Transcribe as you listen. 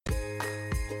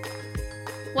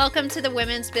Welcome to the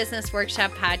Women's Business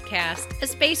Workshop Podcast, a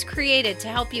space created to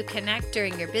help you connect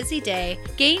during your busy day,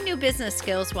 gain new business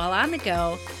skills while on the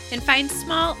go, and find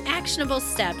small, actionable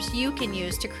steps you can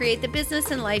use to create the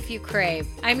business and life you crave.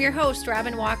 I'm your host,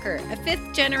 Robin Walker, a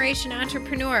fifth-generation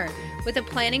entrepreneur with a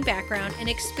planning background and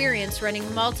experience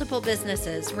running multiple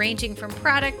businesses ranging from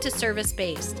product to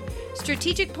service-based.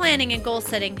 Strategic planning and goal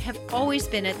setting have always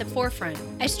been at the forefront.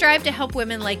 I strive to help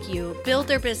women like you build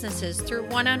their businesses through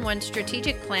one-on-one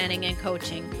strategic planning and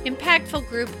coaching, impactful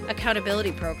group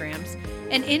accountability programs,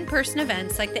 and in-person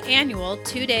events like the annual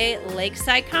 2-day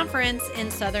Lakeside Conference in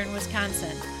southern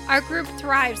Wisconsin. Our group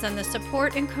thrives on the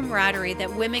support and camaraderie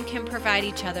that women can provide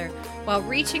each other while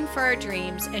reaching for our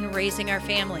dreams and raising our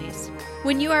families.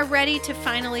 When you are ready to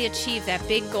finally achieve that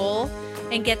big goal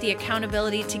and get the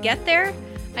accountability to get there,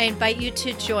 I invite you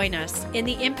to join us in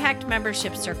the Impact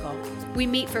Membership Circle. We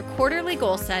meet for quarterly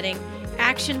goal setting,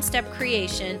 action step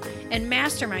creation, and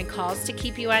mastermind calls to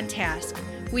keep you on task.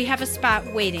 We have a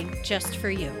spot waiting just for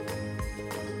you.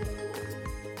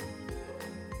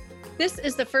 This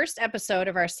is the first episode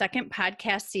of our second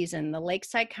podcast season, the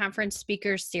Lakeside Conference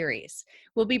Speakers Series.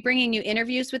 We'll be bringing you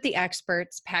interviews with the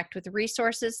experts packed with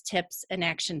resources, tips, and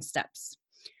action steps.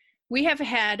 We have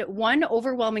had one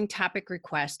overwhelming topic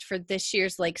request for this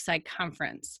year's Lakeside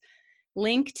Conference,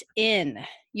 LinkedIn.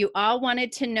 You all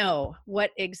wanted to know, what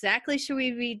exactly should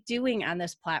we be doing on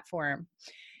this platform?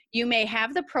 You may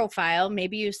have the profile,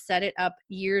 maybe you set it up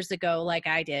years ago like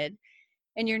I did,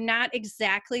 and you're not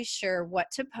exactly sure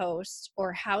what to post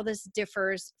or how this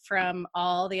differs from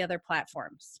all the other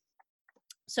platforms.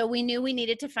 So we knew we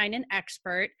needed to find an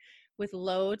expert with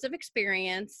loads of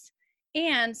experience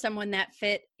and someone that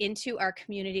fit into our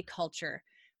community culture.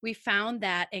 We found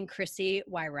that in Chrissy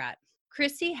Wyrot.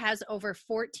 Chrissy has over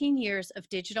 14 years of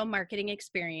digital marketing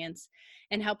experience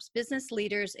and helps business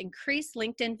leaders increase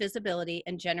LinkedIn visibility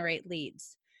and generate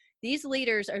leads. These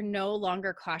leaders are no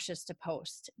longer cautious to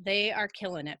post. They are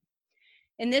killing it.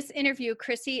 In this interview,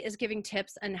 Chrissy is giving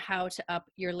tips on how to up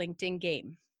your LinkedIn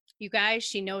game. You guys,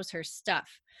 she knows her stuff.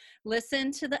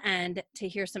 Listen to the end to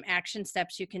hear some action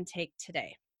steps you can take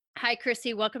today. Hi,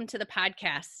 Chrissy. Welcome to the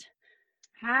podcast.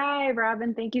 Hi,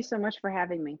 Robin. Thank you so much for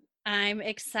having me. I'm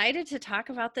excited to talk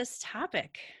about this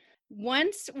topic.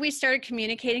 Once we started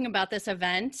communicating about this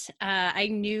event, I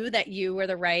knew that you were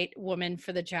the right woman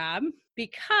for the job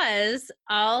because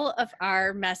all of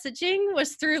our messaging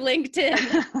was through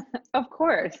LinkedIn. Of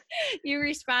course. You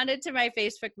responded to my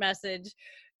Facebook message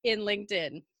in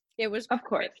LinkedIn. It was Of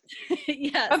course.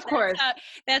 Yes. Of course.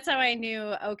 That's how I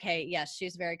knew, okay, yes,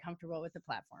 she's very comfortable with the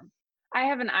platform. I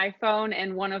have an iPhone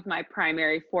and one of my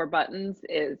primary 4 buttons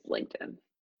is LinkedIn.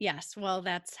 Yes, well,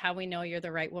 that's how we know you're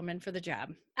the right woman for the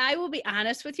job. I will be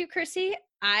honest with you, Chrissy.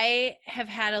 I have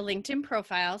had a LinkedIn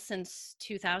profile since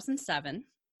 2007.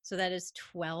 So that is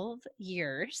 12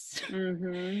 years.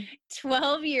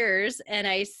 12 years, and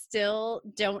I still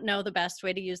don't know the best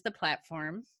way to use the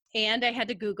platform. And I had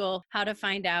to Google how to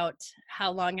find out how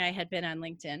long I had been on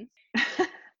LinkedIn.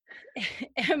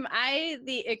 Am I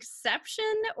the exception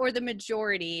or the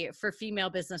majority for female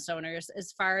business owners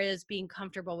as far as being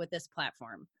comfortable with this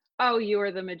platform? Oh, you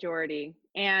are the majority.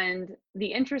 And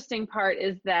the interesting part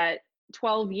is that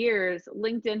 12 years,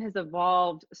 LinkedIn has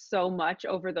evolved so much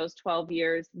over those 12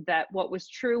 years that what was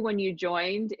true when you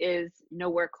joined is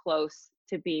nowhere close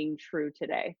to being true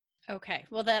today. Okay,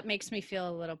 well, that makes me feel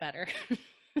a little better.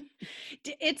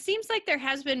 It seems like there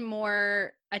has been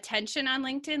more attention on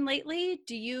LinkedIn lately.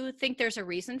 Do you think there's a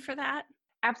reason for that?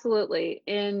 Absolutely.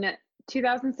 In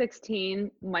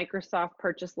 2016, Microsoft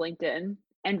purchased LinkedIn.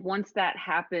 And once that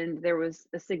happened, there was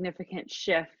a significant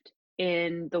shift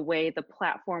in the way the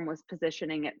platform was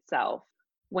positioning itself.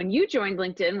 When you joined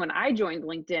LinkedIn, when I joined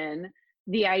LinkedIn,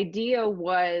 the idea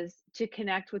was to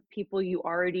connect with people you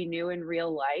already knew in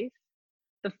real life.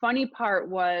 The funny part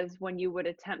was when you would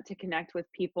attempt to connect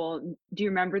with people, do you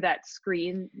remember that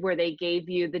screen where they gave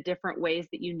you the different ways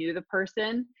that you knew the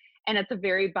person? And at the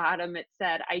very bottom, it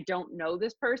said, I don't know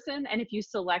this person. And if you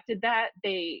selected that,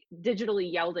 they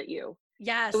digitally yelled at you.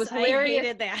 Yes, it was hilarious. I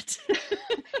hated that.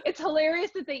 It's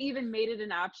hilarious that they even made it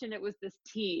an option. It was this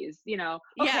tease, okay,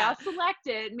 Yeah. I'll select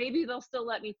it. Maybe they'll still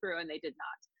let me through, and they did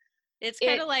not. It's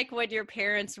kind of like when your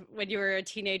parents, when you were a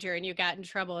teenager and you got in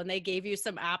trouble and they gave you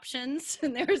some options,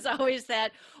 and there was always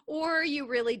that, or you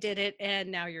really did it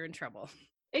and now you're in trouble.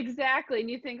 Exactly. And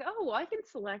you think, oh, well, I can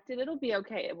select it. It'll be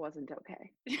okay. It wasn't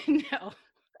okay. No.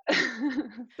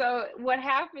 So what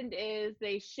happened is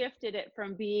they shifted it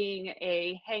from being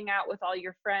a hang out with all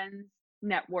your friends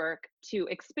network to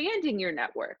expanding your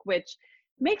network, which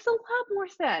makes a lot more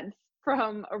sense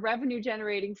from a revenue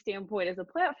generating standpoint as a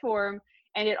platform.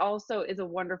 And it also is a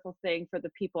wonderful thing for the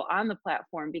people on the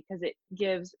platform because it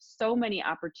gives so many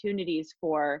opportunities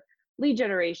for lead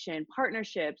generation,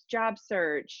 partnerships, job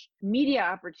search, media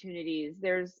opportunities.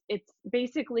 It's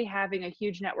basically having a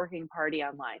huge networking party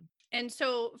online. And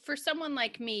so for someone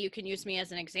like me, you can use me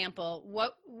as an example.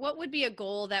 What would be a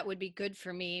goal that would be good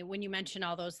for me when you mention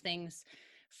all those things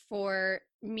for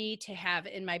me to have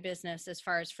in my business as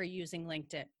far as for using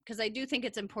LinkedIn? Because I do think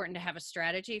it's important to have a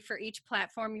strategy for each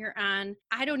platform you're on.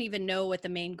 I don't even know what the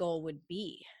main goal would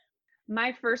be.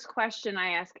 My first question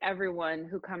I ask everyone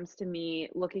who comes to me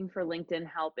looking for LinkedIn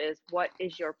help is, what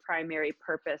is your primary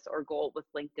purpose or goal with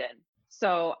LinkedIn?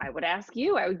 So I would ask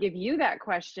you, I would give you that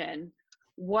question.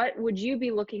 What would you be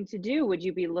looking to do? Would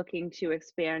you be looking to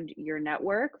expand your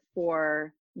network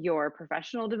for your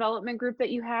professional development group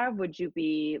that you have? Would you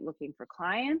be looking for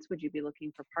clients? Would you be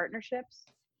looking for partnerships?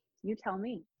 You tell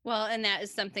me. Well, and that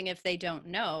is something, if they don't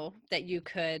know, that you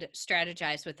could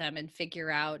strategize with them and figure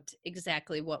out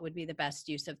exactly what would be the best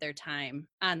use of their time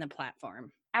on the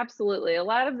platform. Absolutely. A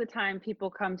lot of the time people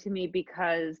come to me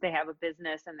because they have a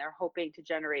business and they're hoping to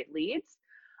generate leads.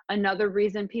 Another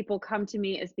reason people come to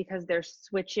me is because they're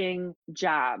switching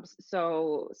jobs.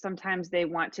 So sometimes they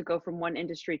want to go from one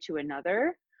industry to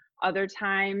another. Other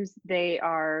times they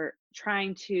are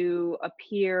trying to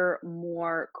appear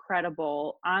more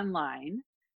credible online.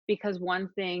 Because one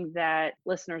thing that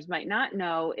listeners might not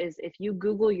know is if you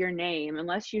Google your name,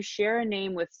 unless you share a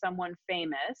name with someone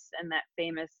famous, and that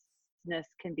famousness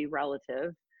can be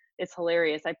relative, it's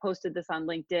hilarious. I posted this on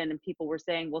LinkedIn and people were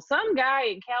saying, well, some guy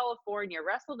in California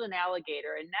wrestled an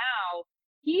alligator and now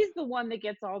he's the one that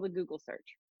gets all the Google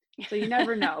search. So you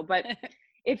never know. But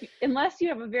unless you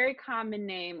have a very common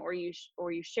name or you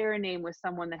share a name with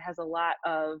someone that has a lot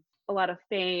of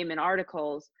fame and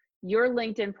articles, your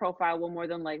LinkedIn profile will more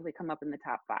than likely come up in the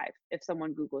top 5 if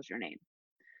someone Googles your name.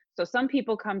 So some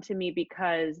people come to me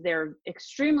because they're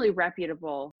extremely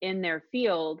reputable in their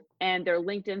field and their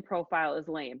LinkedIn profile is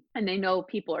lame. And they know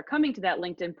people are coming to that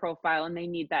LinkedIn profile and they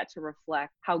need that to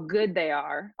reflect how good they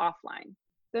are offline.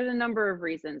 There's a number of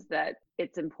reasons that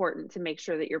it's important to make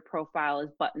sure that your profile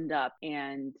is buttoned up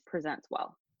and presents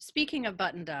well. Speaking of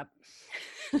buttoned up,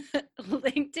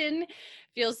 LinkedIn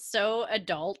feels so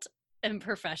adult and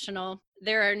professional.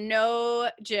 There are no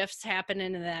GIFs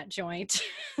happening in that joint.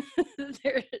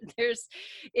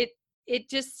 It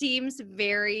just seems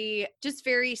very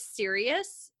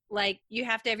serious. Like you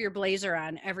have to have your blazer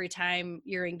on every time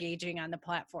you're engaging on the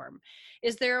platform.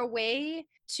 Is there a way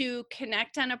to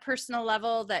connect on a personal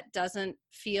level that doesn't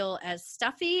feel as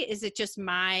stuffy? Is it just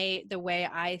the way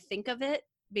I think of it?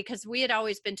 Because we had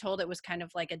always been told it was kind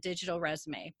of like a digital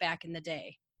resume back in the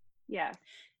day. Yeah.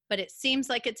 But it seems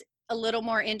like it's a little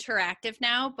more interactive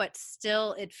now, but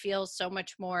still it feels so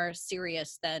much more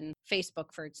serious than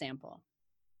Facebook, for example.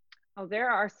 Oh, there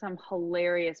are some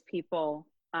hilarious people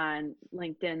on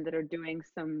LinkedIn that are doing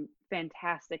some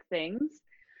fantastic things.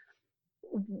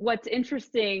 What's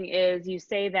interesting is you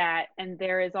say that, and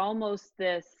there is almost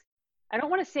this, I don't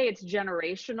want to say it's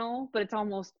generational, but it's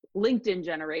almost LinkedIn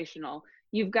generational.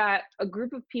 You've got a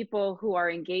group of people who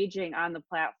are engaging on the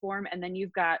platform, and then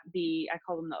you've got I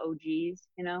call them the OGs,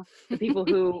 the people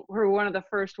who are one of the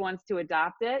first ones to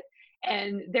adopt it.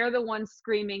 And they're the ones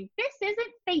screaming, this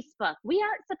isn't Facebook. We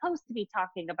aren't supposed to be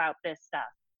talking about this stuff.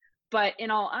 But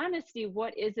in all honesty,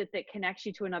 what is it that connects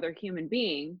you to another human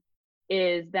being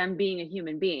is them being a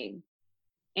human being.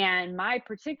 And my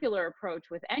particular approach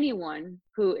with anyone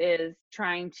who is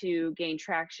trying to gain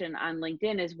traction on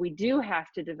LinkedIn is we do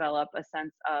have to develop a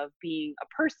sense of being a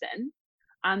person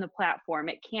on the platform.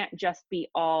 It can't just be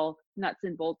all nuts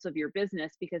and bolts of your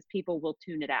business because people will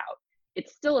tune it out.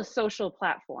 It's still a social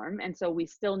platform, and so we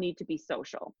still need to be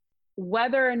social.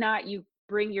 Whether or not you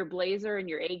bring your blazer and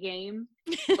your A game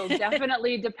will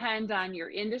definitely depend on your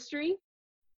industry.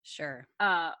 Sure.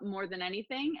 More than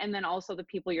anything, and then also the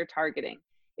people you're targeting.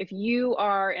 If you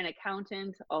are an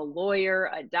accountant, a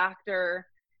lawyer, a doctor,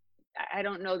 I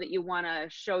don't know that you want to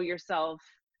show yourself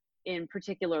in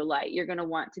particular light. You're going to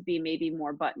want to be maybe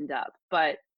more buttoned up.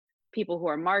 But people who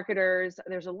are marketers,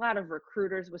 there's a lot of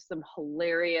recruiters with some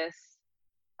hilarious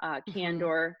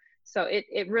candor. So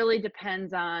it really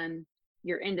depends on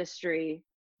your industry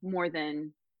more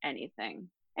than anything.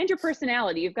 And your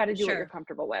personality. You've got to do what you're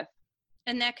comfortable with.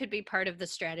 And that could be part of the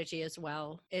strategy as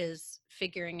well, is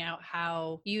figuring out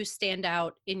how you stand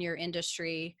out in your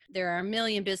industry. There are a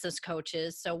million business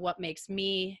coaches. So what makes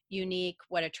me unique?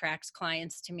 What attracts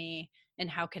clients to me? And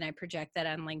how can I project that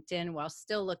on LinkedIn while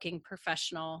still looking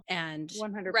professional and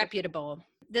 100%. reputable?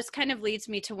 this kind of leads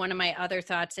me to one of my other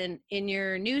thoughts. In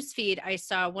your news feed, I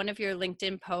saw one of your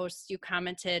LinkedIn posts. You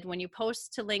commented, when you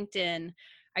post to LinkedIn,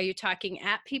 are you talking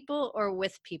at people or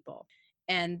with people?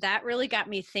 And that really got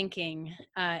me thinking,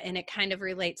 and it kind of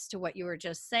relates to what you were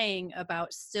just saying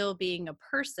about still being a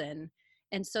person.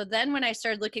 And so then when I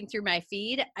started looking through my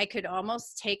feed, I could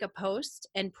almost take a post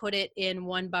and put it in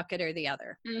one bucket or the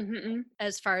other,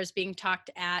 as far as being talked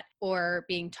at or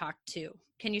being talked to.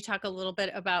 Can you talk a little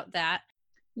bit about that?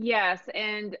 Yes.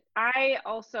 And I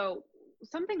also,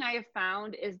 something I have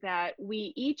found is that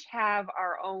we each have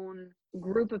our own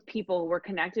group of people we're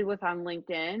connected with on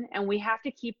LinkedIn. And we have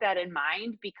to keep that in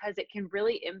mind because it can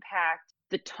really impact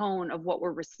the tone of what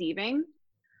we're receiving.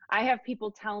 I have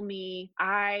people tell me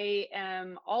I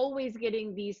am always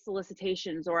getting these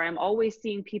solicitations or I'm always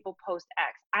seeing people post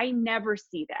X. I never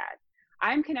see that.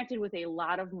 I'm connected with a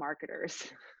lot of marketers.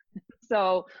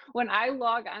 So when I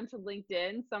log onto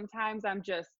LinkedIn, sometimes I'm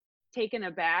just taken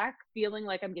aback, feeling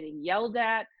like I'm getting yelled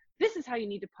at. This is how you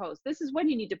need to post. This is when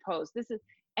you need to post.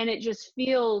 And it just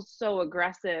feels so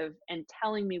aggressive and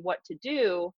telling me what to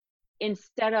do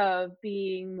instead of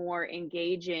being more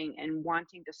engaging and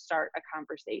wanting to start a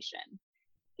conversation.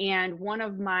 And one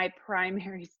of my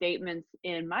primary statements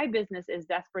in my business is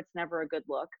desperate's never a good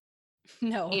look.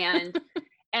 No.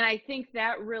 And I think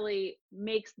that really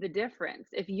makes the difference.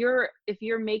 If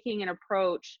you're making an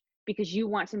approach because you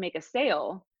want to make a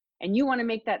sale and you want to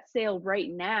make that sale right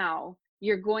now,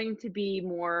 you're going to be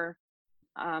more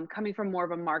coming from more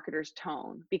of a marketer's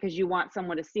tone because you want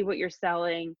someone to see what you're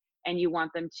selling and you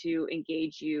want them to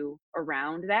engage you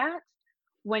around that.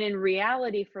 When in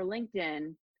reality for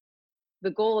LinkedIn,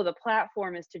 the goal of the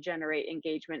platform is to generate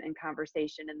engagement and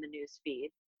conversation in the news feed.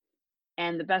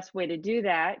 And the best way to do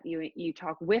that, you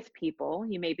talk with people,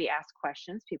 you maybe ask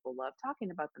questions. People love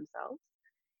talking about themselves.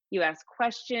 You ask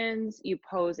questions, you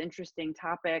pose interesting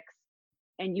topics,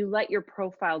 and you let your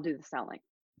profile do the selling.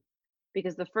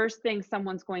 Because the first thing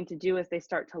someone's going to do is they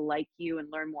start to like you and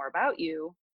learn more about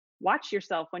you. Watch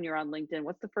yourself when you're on LinkedIn.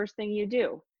 What's the first thing you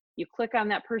do? You click on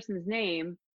that person's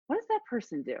name. What does that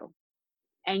person do?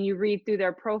 And you read through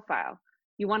their profile.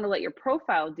 You want to let your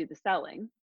profile do the selling,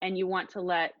 and you want to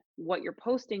let what you're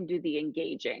posting do the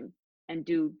engaging and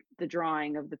do the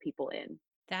drawing of the people in.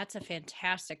 That's a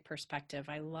fantastic perspective.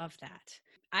 I love that.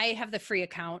 I have the free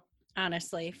account,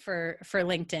 honestly, for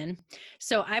LinkedIn.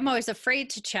 So I'm always afraid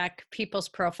to check people's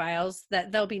profiles,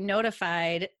 that they'll be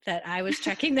notified that I was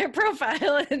checking their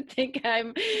profile and think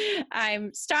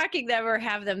I'm stalking them, or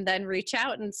have them then reach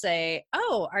out and say,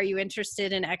 "Oh, are you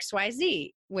interested in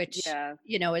XYZ?" Which,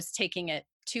 is taking it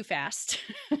too fast.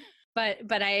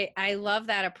 But I love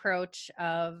that approach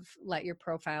of let your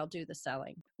profile do the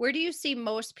selling. Where do you see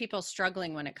most people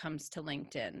struggling when it comes to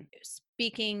LinkedIn?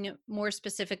 Speaking more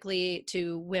specifically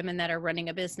to women that are running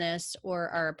a business or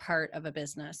are a part of a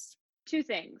business. Two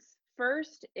things.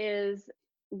 First is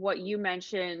what you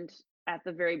mentioned at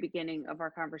the very beginning of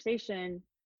our conversation,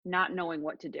 not knowing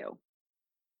what to do.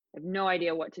 I have no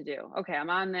idea what to do. Okay, I'm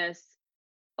on this.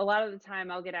 A lot of the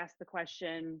time I'll get asked the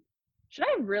question, should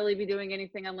I really be doing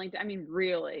anything on LinkedIn? I mean,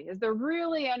 really, is there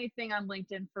really anything on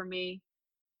LinkedIn for me?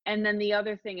 And then the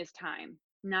other thing is time,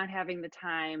 not having the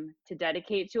time to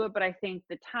dedicate to it. But I think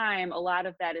the time, a lot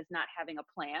of that is not having a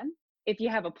plan. If you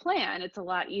have a plan, it's a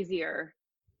lot easier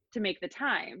to make the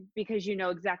time because you know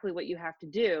exactly what you have to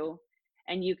do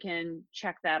and you can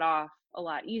check that off a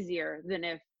lot easier than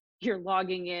if you're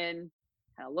logging in,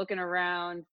 kind of looking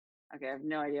around. Okay, I have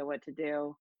no idea what to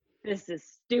do. This is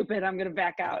stupid. I'm going to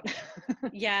back out.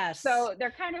 Yes. So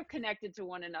they're kind of connected to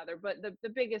one another. But the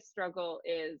biggest struggle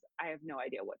is I have no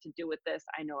idea what to do with this.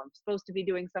 I know I'm supposed to be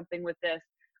doing something with this.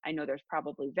 I know there's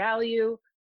probably value,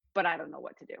 but I don't know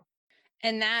what to do.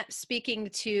 And that,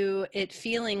 speaking to it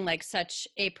feeling like such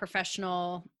a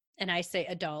professional, and I say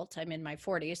adult, I'm in my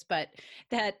 40s, but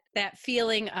that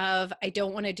feeling of, I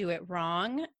don't want to do it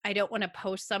wrong. I don't want to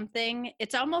post something.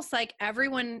 It's almost like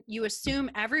you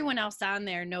assume everyone else on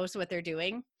there knows what they're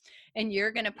doing, and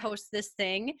you're going to post this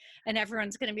thing and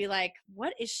everyone's going to be like,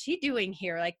 what is she doing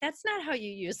here? Like, that's not how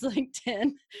you use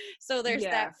LinkedIn. So there's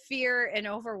that fear and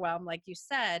overwhelm, like you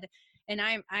said. And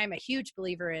I'm a huge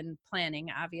believer in planning,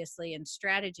 obviously, and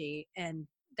strategy. And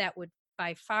that would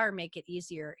by far make it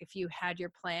easier if you had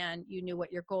your plan, you knew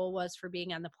what your goal was for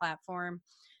being on the platform.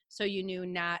 So you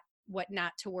knew what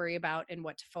not to worry about and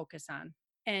what to focus on.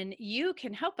 And you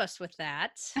can help us with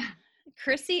that.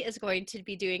 Chrissy is going to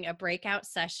be doing a breakout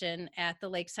session at the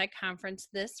Lakeside Conference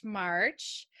this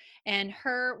March. And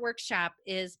her workshop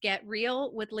is Get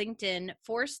Real with LinkedIn,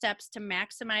 4 Steps to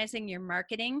Maximizing Your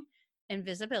Marketing and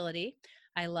Visibility.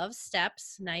 I love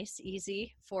steps. Nice,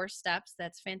 easy, 4 steps.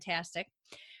 That's fantastic.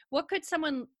 What could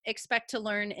someone expect to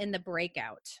learn in the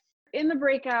breakout? In the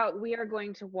breakout, we are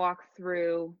going to walk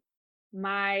through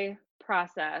my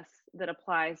process that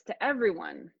applies to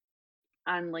everyone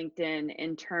on LinkedIn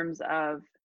in terms of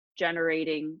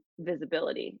generating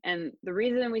visibility. And the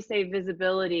reason we say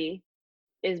visibility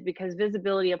is because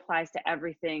visibility applies to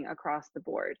everything across the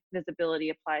board. Visibility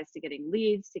applies to getting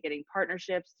leads, to getting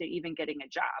partnerships, to even getting a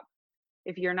job.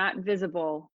 If you're not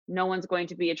visible, no one's going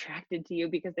to be attracted to you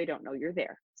because they don't know you're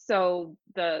there. So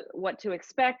the what to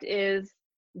expect is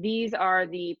these are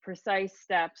the precise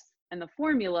steps and the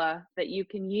formula that you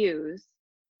can use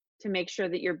to make sure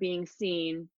that you're being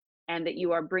seen and that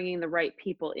you are bringing the right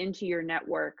people into your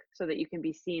network so that you can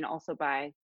be seen also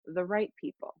by the right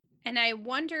people. And I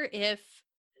wonder if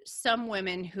some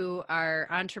women who are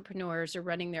entrepreneurs or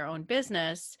running their own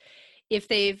business, if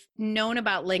they've known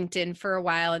about LinkedIn for a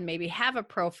while and maybe have a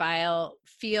profile,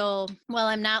 feel, well,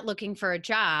 I'm not looking for a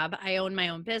job. I own my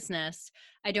own business.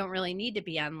 I don't really need to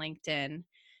be on LinkedIn.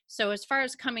 So, as far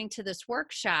as coming to this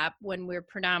workshop, when we're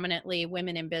predominantly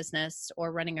women in business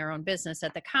or running our own business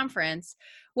at the conference,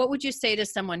 what would you say to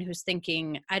someone who's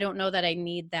thinking, I don't know that I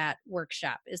need that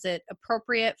workshop? Is it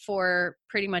appropriate for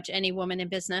pretty much any woman in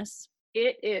business?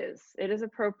 It is. It is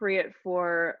appropriate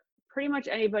for pretty much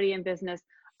anybody in business.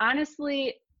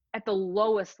 Honestly, at the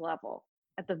lowest level,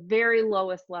 at the very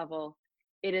lowest level,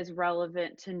 it is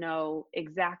relevant to know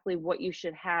exactly what you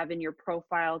should have in your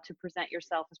profile to present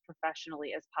yourself as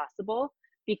professionally as possible.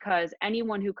 Because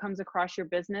anyone who comes across your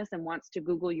business and wants to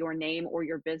Google your name or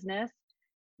your business,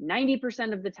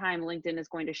 90% of the time, LinkedIn is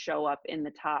going to show up in the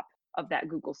top of that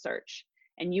Google search.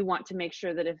 And you want to make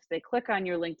sure that if they click on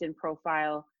your LinkedIn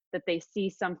profile, that they see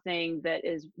something that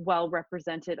is well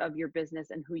represented of your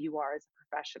business and who you are as a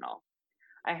professional.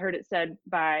 I heard it said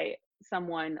by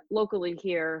someone locally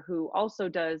here who also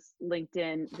does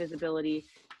LinkedIn visibility.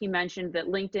 He mentioned that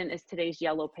LinkedIn is today's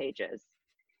yellow pages.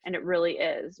 And it really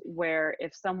is, where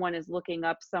if someone is looking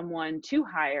up someone to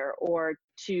hire or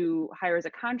to hire as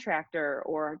a contractor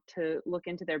or to look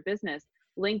into their business,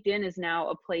 LinkedIn is now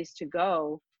a place to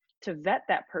go to vet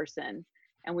that person.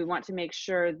 And we want to make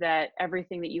sure that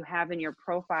everything that you have in your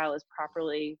profile is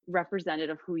properly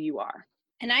representative of who you are.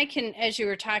 And I can, as you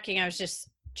were talking, I was just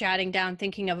jotting down,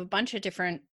 thinking of a bunch of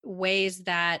different ways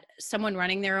that someone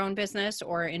running their own business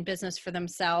or in business for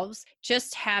themselves,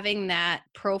 just having that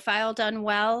profile done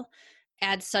well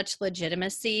adds such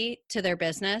legitimacy to their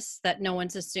business that no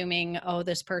one's assuming, oh,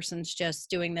 this person's just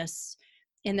doing this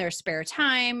in their spare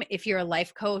time. If you're a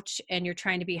life coach and you're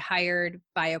trying to be hired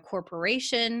by a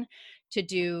corporation to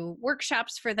do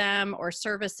workshops for them or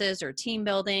services or team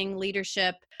building,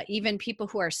 leadership, even people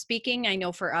who are speaking. I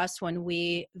know for us, when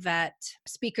we vet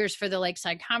speakers for the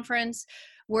Lakeside Conference,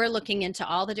 we're looking into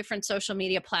all the different social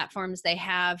media platforms they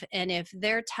have. And if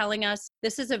they're telling us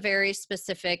this is a very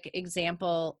specific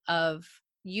example of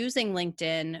using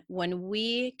LinkedIn, when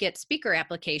we get speaker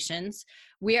applications,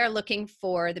 we are looking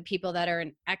for the people that are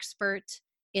an expert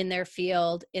in their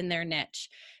field, in their niche.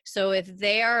 So if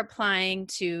they are applying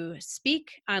to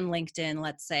speak on LinkedIn,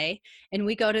 let's say, and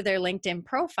we go to their LinkedIn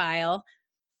profile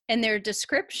and their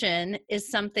description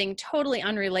is something totally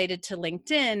unrelated to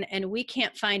LinkedIn, and we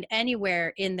can't find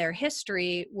anywhere in their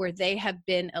history where they have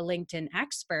been a LinkedIn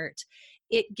expert,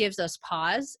 it gives us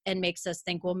pause and makes us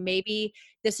think, well, maybe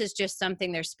this is just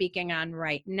something they're speaking on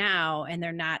right now and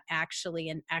they're not actually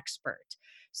an expert.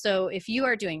 So if you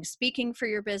are doing speaking for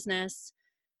your business,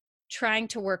 trying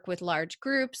to work with large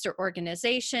groups or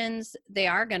organizations, they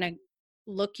are going to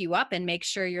look you up and make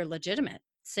sure you're legitimate.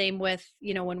 Same with,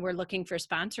 when we're looking for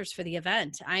sponsors for the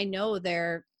event, I know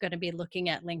they're going to be looking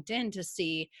at LinkedIn to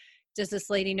see, does this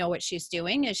lady know what she's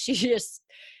doing? Is she just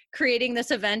creating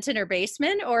this event in her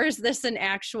basement, or is this an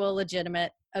actual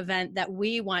legitimate event that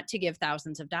we want to give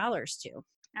thousands of dollars to?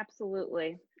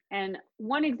 Absolutely. And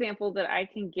one example that I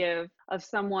can give of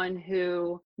someone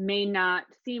who may not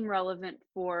seem relevant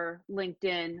for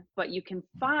LinkedIn, but you can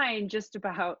find just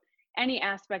about any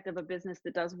aspect of a business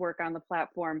that does work on the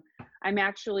platform. I'm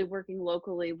actually working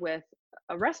locally with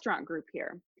a restaurant group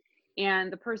here.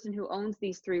 And the person who owns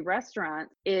these 3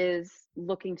 restaurants is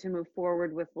looking to move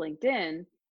forward with LinkedIn.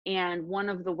 And one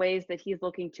of the ways that he's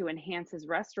looking to enhance his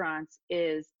restaurants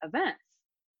is events.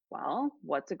 Well,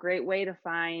 what's a great way to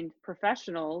find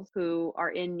professionals who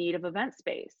are in need of event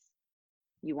space?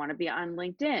 You want to be on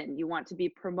LinkedIn. You want to be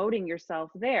promoting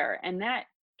yourself there. And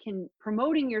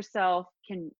promoting yourself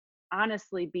can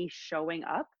honestly be showing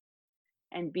up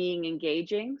and being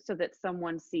engaging so that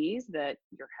someone sees that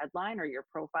your headline or your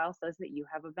profile says that you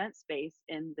have event space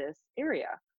in this area.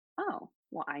 Oh,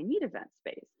 well, I need event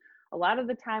space. A lot of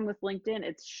the time with LinkedIn,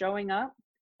 it's showing up.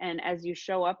 And as you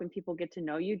show up and people get to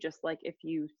know you, just like if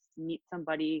you meet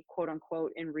somebody, quote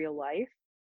unquote, in real life,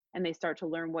 and they start to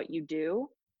learn what you do.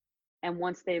 And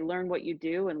once they learn what you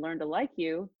do and learn to like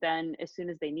you, then as soon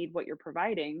as they need what you're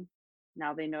providing,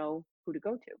 now they know who to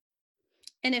go to.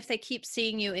 And if they keep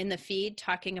seeing you in the feed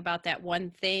talking about that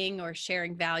one thing or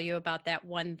sharing value about that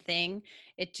one thing,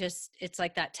 it's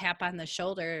like that tap on the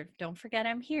shoulder. Don't forget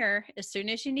I'm here. As soon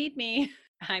as you need me,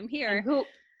 I'm And here.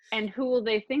 who will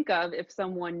they think of if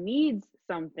someone needs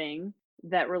something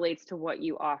that relates to what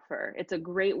you offer? It's a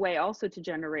great way also to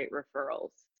generate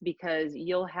referrals, because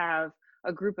you'll have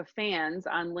a group of fans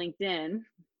on LinkedIn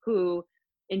who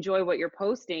enjoy what you're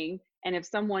posting. And if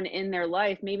someone in their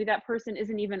life, maybe that person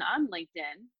isn't even on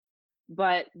LinkedIn,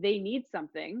 but they need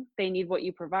something, they need what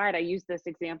you provide. I use this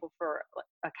example for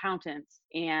accountants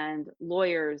and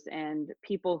lawyers and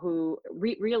people who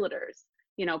realtors,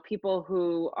 people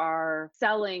who are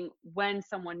selling when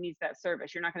someone needs that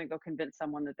service. You're not going to go convince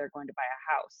someone that they're going to buy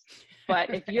a house. But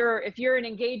Right. if you're an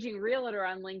engaging realtor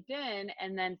on LinkedIn,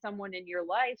 and then someone in your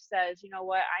life says, you know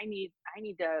what, I need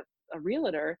a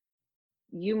realtor,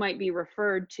 you might be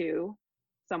referred to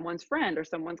someone's friend or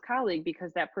someone's colleague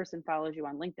because that person follows you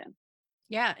on LinkedIn.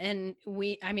 Yeah. And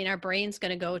our brain's going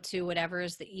to go to whatever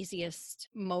is the easiest,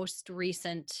 most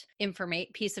recent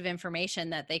piece of information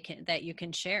that you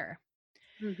can share.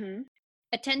 Mm-hmm.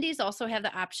 Attendees also have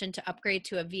the option to upgrade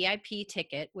to a VIP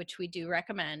ticket, which we do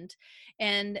recommend,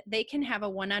 and they can have a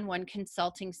one-on-one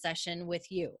consulting session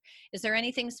with you. Is there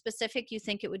anything specific you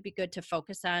think it would be good to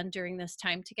focus on during this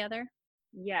time together?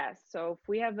 Yes. So if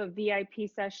we have a VIP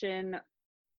session,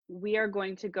 we are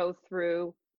going to go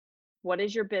through what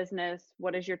is your business,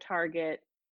 what is your target,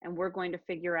 and we're going to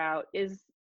figure out, is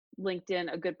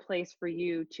LinkedIn a good place for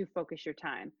you to focus your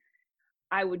time?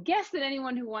 I would guess that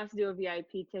anyone who wants to do a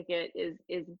VIP ticket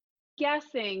is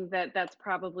guessing that that's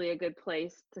probably a good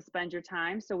place to spend your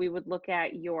time. So we would look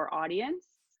at your audience,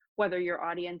 whether your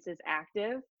audience is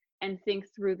active, and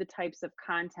think through the types of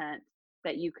content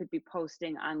that you could be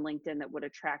posting on LinkedIn that would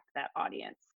attract that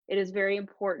audience. It is very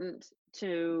important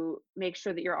to make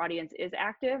sure that your audience is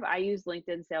active. I use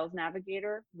LinkedIn Sales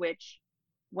Navigator, which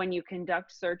when you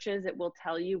conduct searches, it will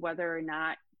tell you whether or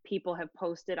not people have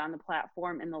posted on the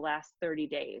platform in the last 30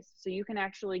 days. So you can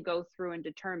actually go through and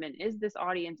determine, is this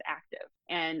audience active?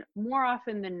 And more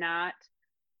often than not,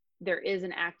 there is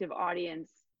an active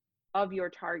audience of your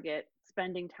target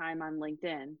spending time on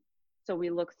LinkedIn. So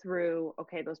we look through,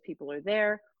 okay, those people are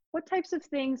there. What types of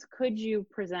things could you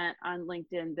present on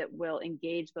LinkedIn that will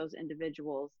engage those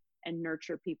individuals and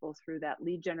nurture people through that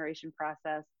lead generation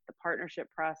process, the partnership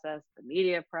process, the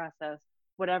media process,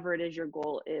 whatever it is your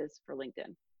goal is for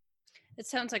LinkedIn? It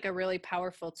sounds like a really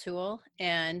powerful tool,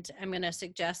 and I'm going to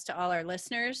suggest to all our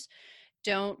listeners,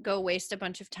 don't go waste a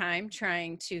bunch of time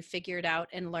trying to figure it out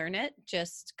and learn it.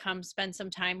 Just come spend some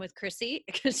time with Chrissy,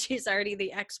 because she's already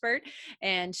the expert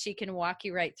and she can walk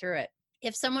you right through it.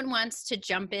 If someone wants to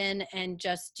jump in and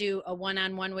just do a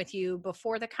one-on-one with you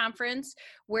before the conference,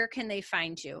 where can they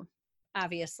find you?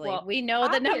 Obviously, Well, we know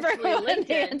the number obviously, one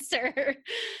LinkedIn. answer.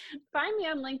 Find me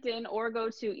on LinkedIn or go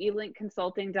to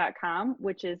elinkconsulting.com,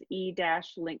 which is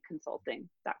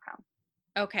e-linkconsulting.com.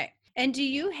 Okay. And do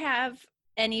you have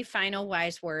any final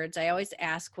wise words? I always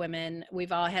ask women,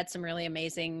 we've all had some really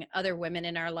amazing other women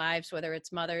in our lives, whether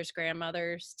it's mothers,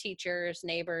 grandmothers, teachers,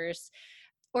 neighbors,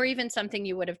 or even something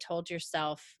you would have told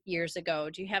yourself years ago.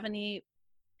 Do you have any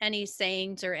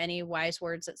sayings or any wise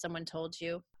words that someone told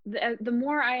you? The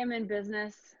more I am in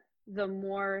business, the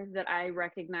more that I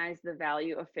recognize the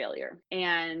value of failure.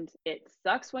 And it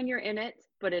sucks when you're in it,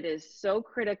 but it is so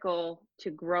critical to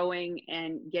growing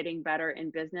and getting better in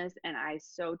business. And I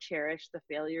so cherish the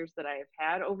failures that I have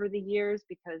had over the years,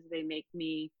 because they make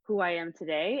me who I am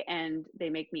today, and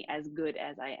they make me as good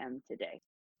as I am today.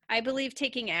 I believe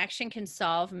taking action can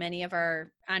solve many of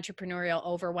our entrepreneurial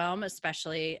overwhelm,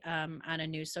 especially on a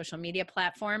new social media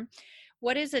platform.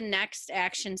 What is a next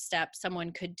action step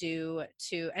someone could do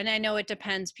and I know it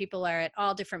depends, people are at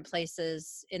all different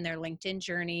places in their LinkedIn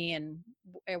journey and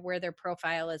where their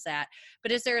profile is at,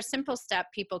 but is there a simple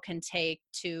step people can take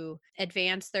to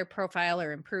advance their profile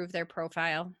or improve their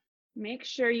profile? Make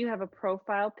sure you have a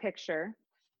profile picture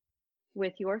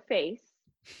with your face,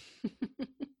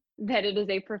 that it is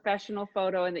a professional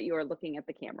photo, and that you are looking at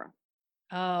the camera.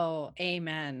 Oh,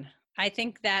 amen. I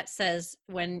think that says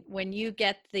when you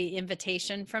get the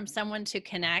invitation from someone to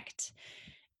connect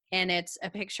and it's a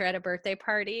picture at a birthday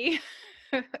party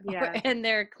Yes. and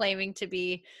they're claiming to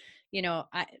be, you know,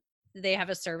 they have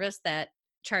a service that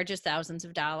charges thousands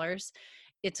of dollars,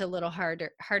 it's a little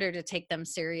harder to take them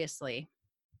seriously.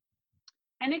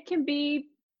 And it can be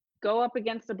go up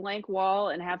against a blank wall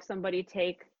and have somebody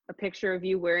take a picture of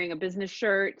you wearing a business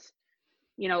shirt.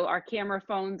 You know, our camera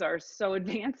phones are so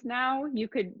advanced now. You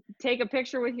could take a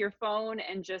picture with your phone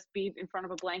and just be in front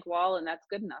of a blank wall, and that's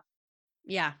good enough.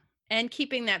 Yeah. And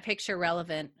keeping that picture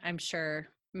relevant, I'm sure,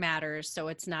 matters. So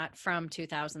it's not from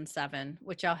 2007,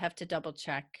 which I'll have to double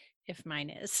check if mine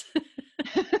is.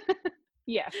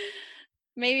 Yes.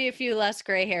 Maybe a few less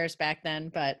gray hairs back then,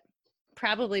 but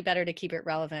probably better to keep it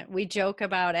relevant. We joke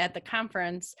about at the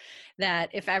conference that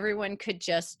if everyone could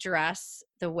just dress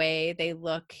the way they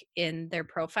look in their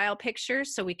profile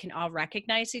pictures so we can all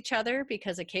recognize each other,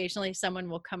 because occasionally someone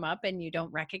will come up and you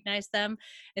don't recognize them.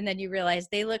 And then you realize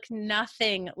they look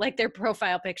nothing like their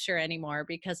profile picture anymore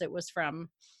because it was from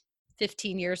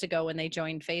 15 years ago when they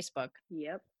joined Facebook.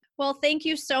 Yep. Well, thank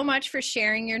you so much for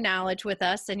sharing your knowledge with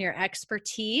us and your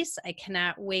expertise. I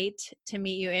cannot wait to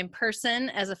meet you in person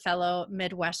as a fellow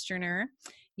Midwesterner.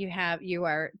 You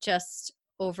are just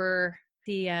over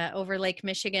Lake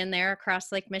Michigan there,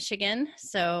 across Lake Michigan.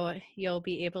 So you'll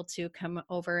be able to come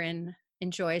over and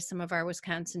enjoy some of our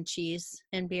Wisconsin cheese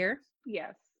and beer.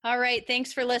 Yes. All right.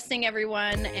 Thanks for listening,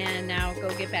 everyone. And now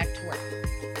go get back to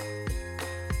work.